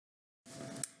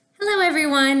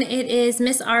everyone, it is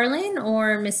Miss Arlen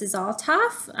or Mrs.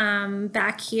 Altoff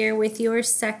back here with your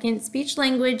second speech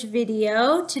language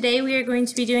video. Today we are going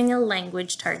to be doing a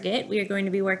language target. We are going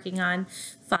to be working on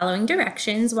following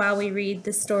directions while we read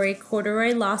the story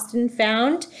Corduroy Lost and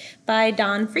Found by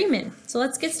Freeman. So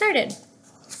let's get started.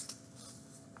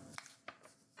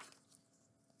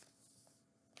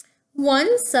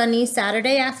 One sunny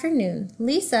Saturday afternoon,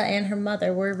 Lisa and her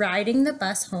mother were riding the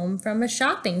bus home from a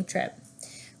shopping trip.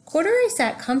 Corduroy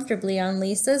sat comfortably on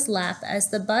Lisa's lap as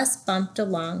the bus bumped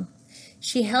along.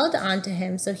 She held on to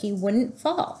him so he wouldn't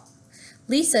fall.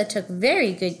 Lisa took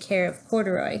very good care of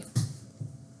Corduroy.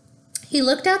 He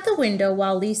looked out the window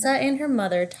while Lisa and her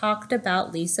mother talked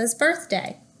about Lisa's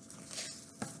birthday.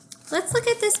 Let's look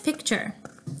at this picture.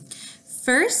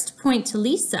 First, point to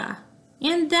Lisa,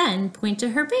 and then point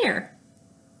to her bear.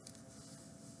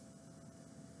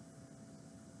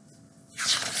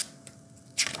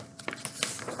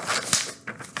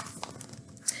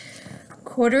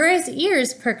 Corduroy's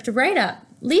ears perked right up.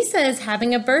 Lisa is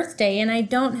having a birthday and I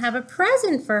don't have a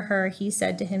present for her, he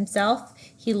said to himself.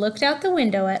 He looked out the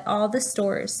window at all the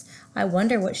stores. I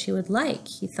wonder what she would like,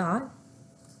 he thought.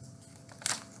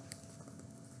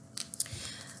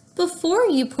 Before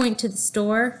you point to the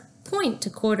store, point to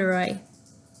Corduroy.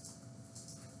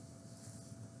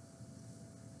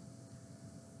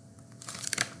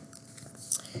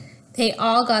 They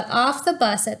all got off the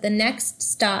bus at the next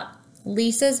stop.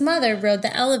 Lisa's mother rode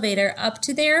the elevator up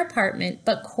to their apartment,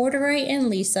 but Corduroy and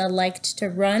Lisa liked to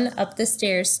run up the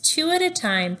stairs 2 at a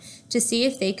time to see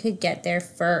if they could get there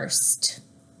first.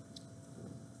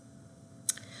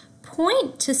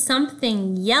 Point to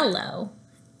something yellow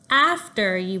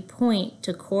after you point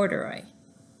to Corduroy.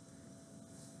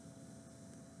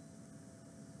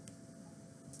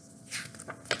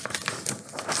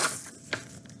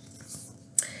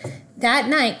 That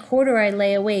night, Corduroy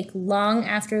lay awake long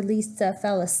after Lisa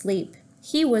fell asleep.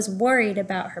 He was worried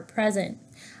about her present.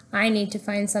 I need to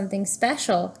find something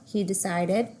special, he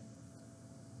decided.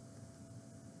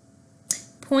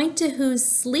 Point to who's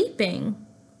sleeping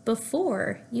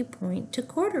before you point to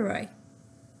Corduroy.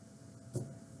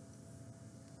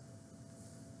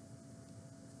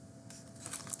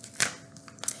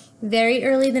 Very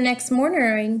early the next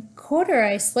morning,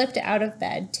 Corduroy slipped out of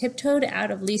bed, tiptoed out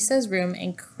of Lisa's room,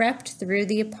 and crept through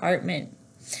the apartment.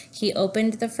 He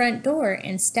opened the front door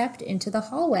and stepped into the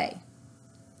hallway.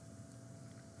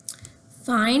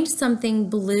 Find something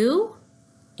blue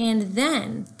and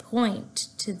then point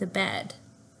to the bed.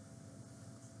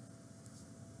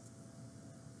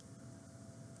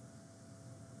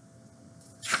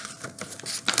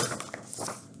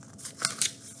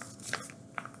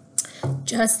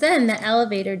 Just then, the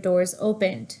elevator doors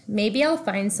opened. Maybe I'll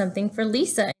find something for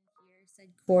Lisa in here, said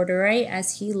Corduroy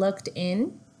as he looked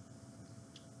in.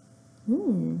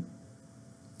 Can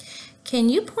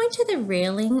you point to the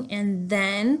railing and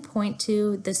then point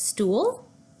to the stool?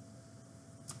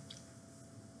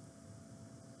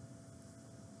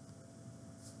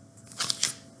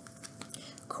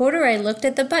 Corduroy looked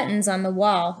at the buttons on the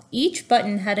wall. Each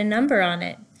button had a number on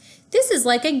it. This is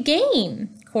like a game,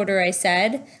 Corduroy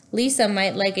said. Lisa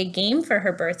might like a game for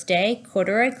her birthday.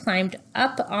 Corduroy climbed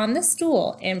up on the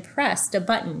stool and pressed a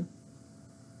button.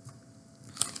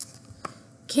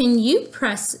 Can you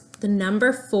press the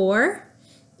number 4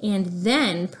 and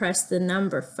then press the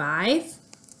number 5?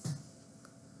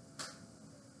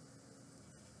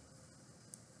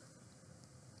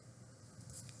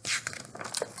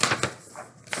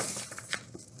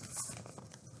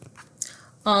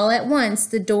 All at once,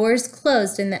 the doors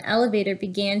closed and the elevator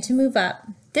began to move up.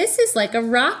 This is like a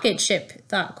rocket ship,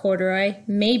 thought Corduroy.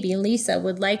 Maybe Lisa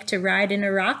would like to ride in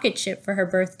a rocket ship for her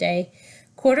birthday.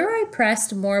 Corduroy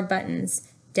pressed more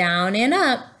buttons. Down and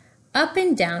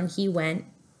and down he went.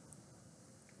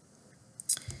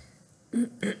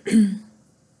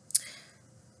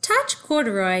 Touch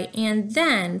Corduroy and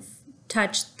then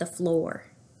touch the floor.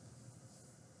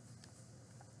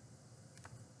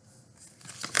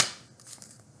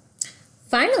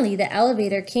 Finally, the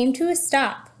elevator came to a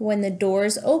stop. When the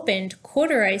doors opened,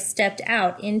 Corduroy stepped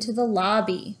out into the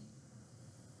lobby.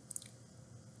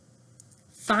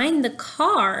 Find the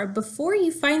car before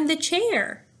you find the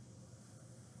chair.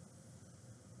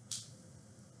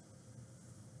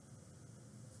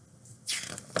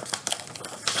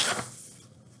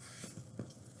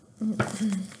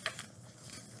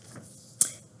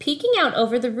 Peeking out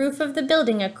over the roof of the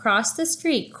building across the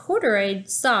street, Corduroy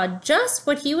saw just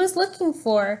what he was looking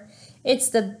for. It's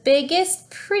the biggest,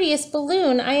 prettiest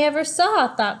balloon I ever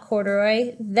saw, thought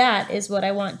Corduroy. That is what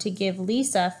I want to give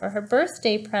Lisa for her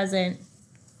birthday present.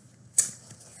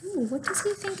 Ooh, what does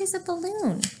he think is a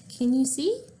balloon? Can you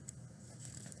see?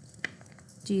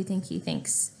 Do you think he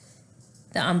thinks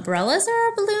the umbrellas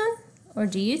are a balloon? Or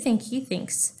do you think he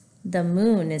thinks the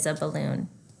moon is a balloon?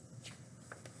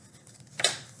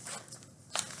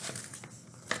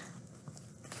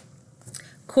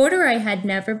 Corduroy had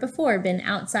never before been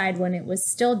outside when it was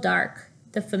still dark.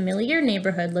 The familiar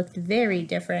neighborhood looked very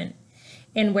different.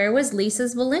 And where was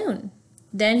Lisa's balloon?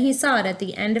 Then he saw it at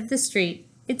the end of the street.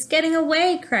 "It's getting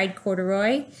away!" cried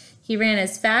Corduroy. He ran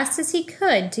as fast as he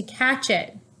could to catch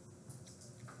it.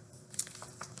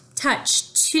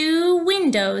 Touch 2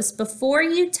 windows before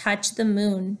you touch the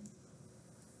moon.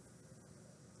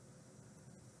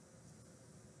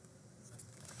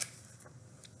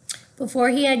 Before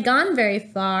he had gone very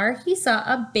far, he saw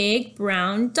a big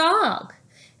brown dog.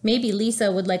 Maybe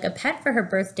Lisa would like a pet for her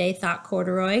birthday, thought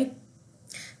Corduroy.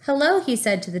 "Hello," he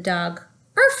said to the dog.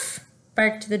 "Arf!"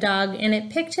 barked the dog, and it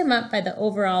picked him up by the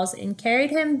overalls and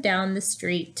carried him down the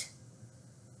street.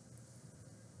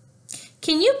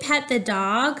 Can you pet the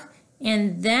dog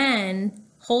and then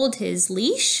hold his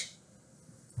leash?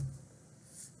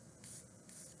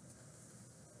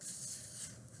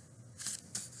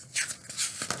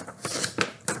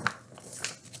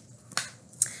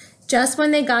 Just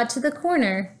when they got to the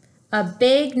corner, a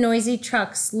big, noisy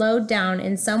truck slowed down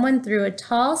and someone threw a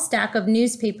tall stack of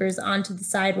newspapers onto the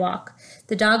sidewalk.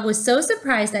 The dog was so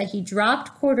surprised that he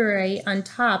dropped Corduroy on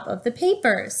top of the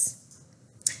papers.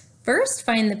 First,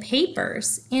 find the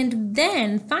papers and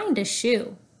then find a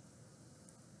shoe.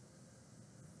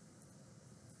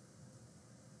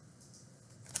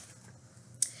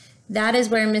 That is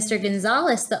where Mr.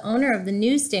 Gonzalez, the owner of the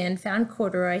newsstand, found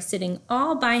Corduroy sitting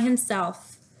all by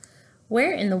himself.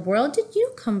 "Where in the world did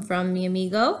you come from, mi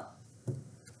amigo?"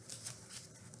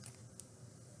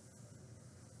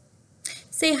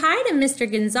 Say hi to Mr.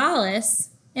 Gonzalez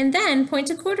and then point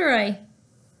to Corduroy.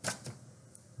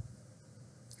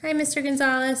 Hi, Mr.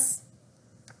 Gonzalez.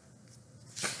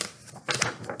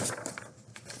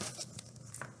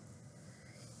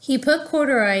 He put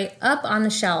Corduroy up on the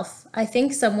shelf. "I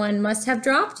think someone must have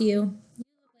dropped you. You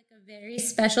look like a very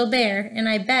special bear, and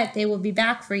I bet they will be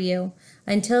back for you.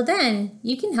 Until then,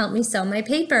 you can help me sell my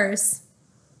papers."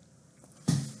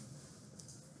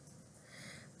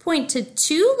 Point to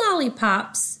 2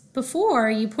 lollipops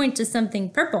before you point to something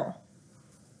purple.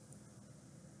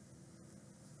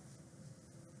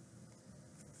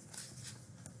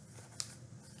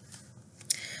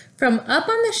 From up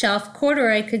on the shelf,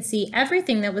 Corduroy could see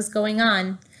everything that was going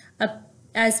on.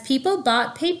 As people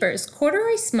bought papers,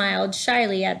 Corduroy smiled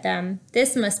shyly at them.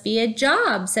 "This must be a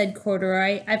job," said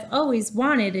Corduroy. "I've always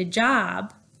wanted a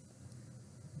job."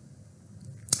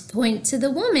 Point to the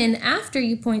woman after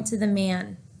you point to the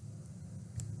man.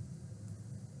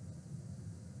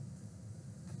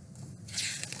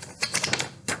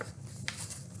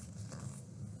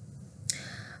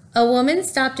 A woman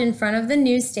stopped in front of the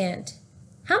newsstand.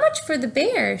 "How much for the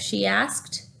bear?" she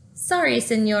asked. "Sorry,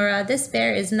 Senora, this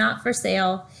bear is not for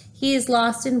sale. He is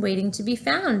lost and waiting to be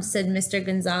found," said Mr.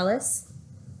 Gonzalez.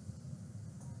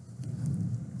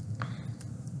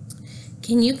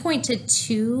 Can you point to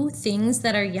 2 things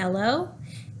that are yellow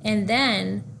and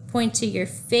then point to your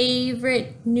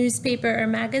favorite newspaper or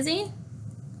magazine?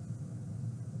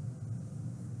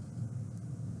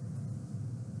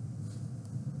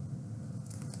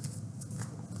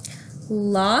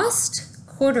 Lost?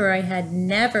 Corduroy had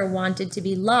never wanted to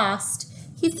be lost.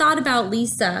 He thought about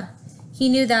Lisa. He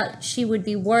knew that she would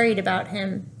be worried about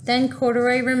him. Then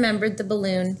Corduroy remembered the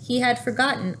balloon. He had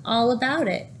forgotten all about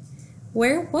it.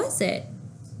 Where was it?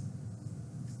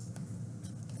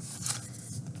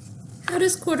 How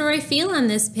does Corduroy feel on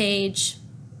this page?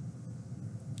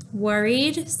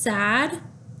 Worried? Sad?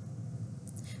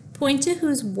 Point to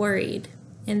who's worried,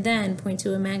 and then point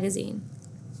to a magazine.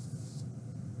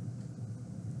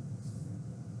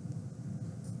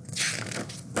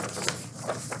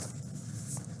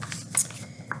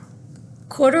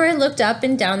 Corduroy looked up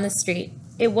and down the street.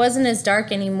 It wasn't as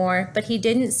dark anymore, but he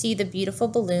didn't see the beautiful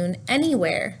balloon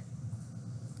anywhere.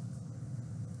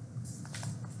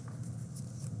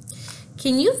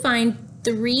 Can you find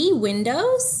 3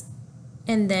 windows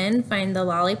and then find the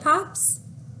lollipops?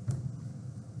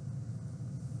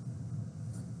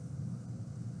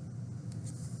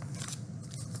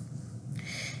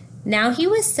 Now he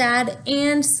was sad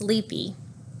and sleepy.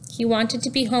 He wanted to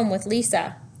be home with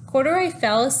Lisa. Corduroy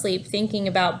fell asleep thinking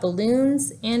about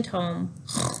balloons and home.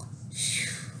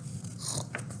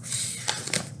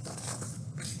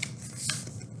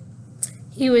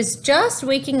 He was just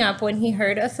waking up when he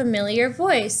heard a familiar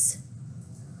voice.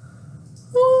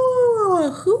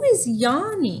 "Oh, who is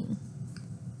yawning?"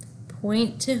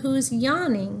 point to who's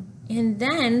yawning, and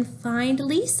then find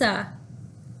Lisa.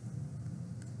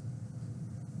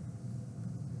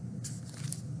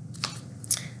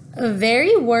 A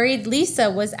very worried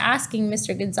Lisa was asking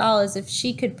Mr. Gonzalez if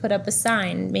she could put up a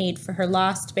sign made for her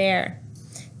lost bear.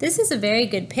 "This is a very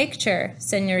good picture,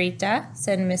 señorita,"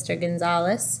 said Mr.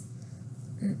 Gonzalez.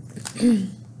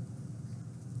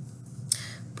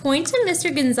 Point to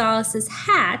Mr. Gonzalez's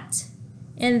hat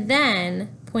and then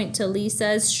point to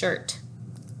Lisa's shirt.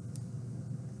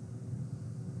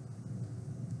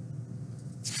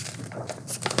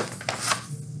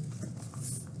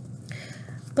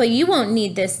 "But you won't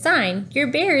need this sign. Your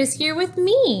bear is here with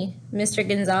me." Mr.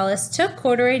 Gonzalez took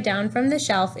Corduroy down from the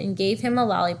shelf and gave him a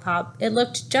lollipop. It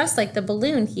looked just like the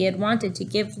balloon he had wanted to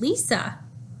give Lisa.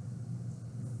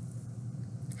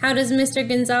 How does Mr.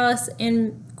 Gonzalez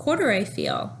and Corduroy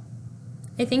feel?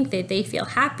 I think that they feel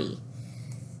happy.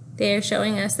 They are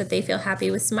showing us that they feel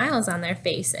happy with smiles on their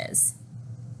faces.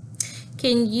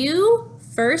 Can you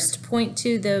first point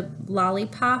to the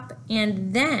lollipop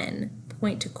and then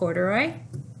point to Corduroy?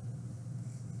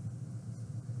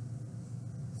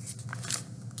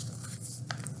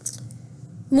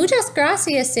 "Muchas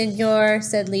gracias, señor,"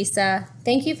 said Lisa.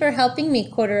 "Thank you for helping me,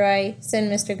 Corduroy," said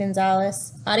Mr.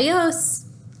 Gonzalez. "Adios."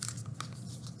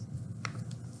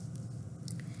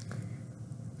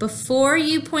 Before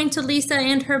you point to Lisa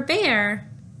and her bear,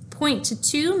 point to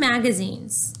 2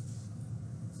 magazines.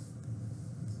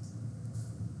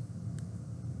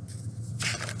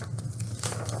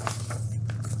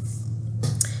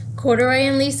 Corduroy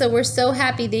and Lisa were so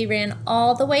happy they ran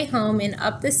all the way home and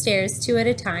up the stairs 2 at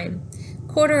a time.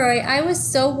 "Corduroy, I was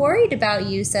so worried about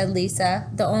you," said Lisa.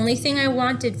 "The only thing I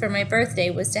wanted for my birthday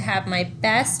was to have my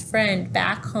best friend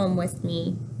back home with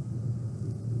me."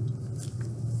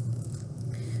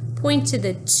 Point to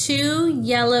the 2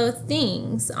 yellow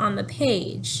things on the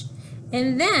page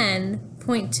and then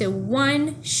point to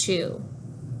 1 shoe.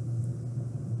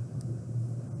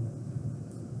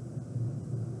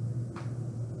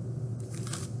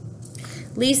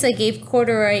 Lisa gave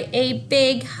Corduroy a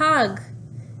big hug.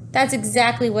 "That's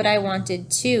exactly what I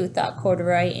wanted too," thought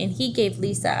Corduroy, and he gave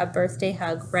Lisa a birthday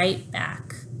hug right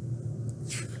back.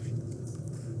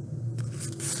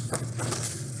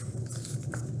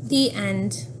 The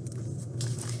end.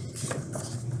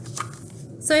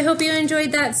 So I hope you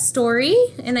enjoyed that story,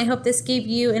 and I hope this gave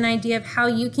you an idea of how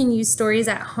you can use stories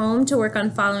at home to work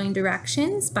on following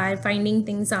directions by finding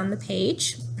things on the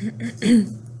page.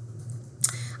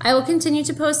 I will continue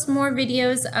to post more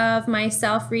videos of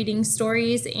myself reading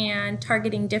stories and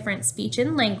targeting different speech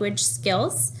and language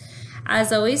skills.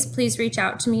 As always, please reach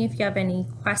out to me if you have any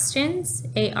questions,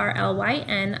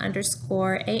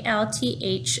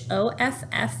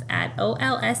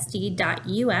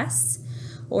 ARLYN_ALTHOFF@olsd.us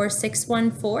or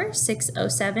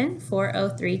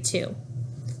 614-607-4032.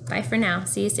 Bye for now.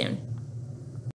 See you soon.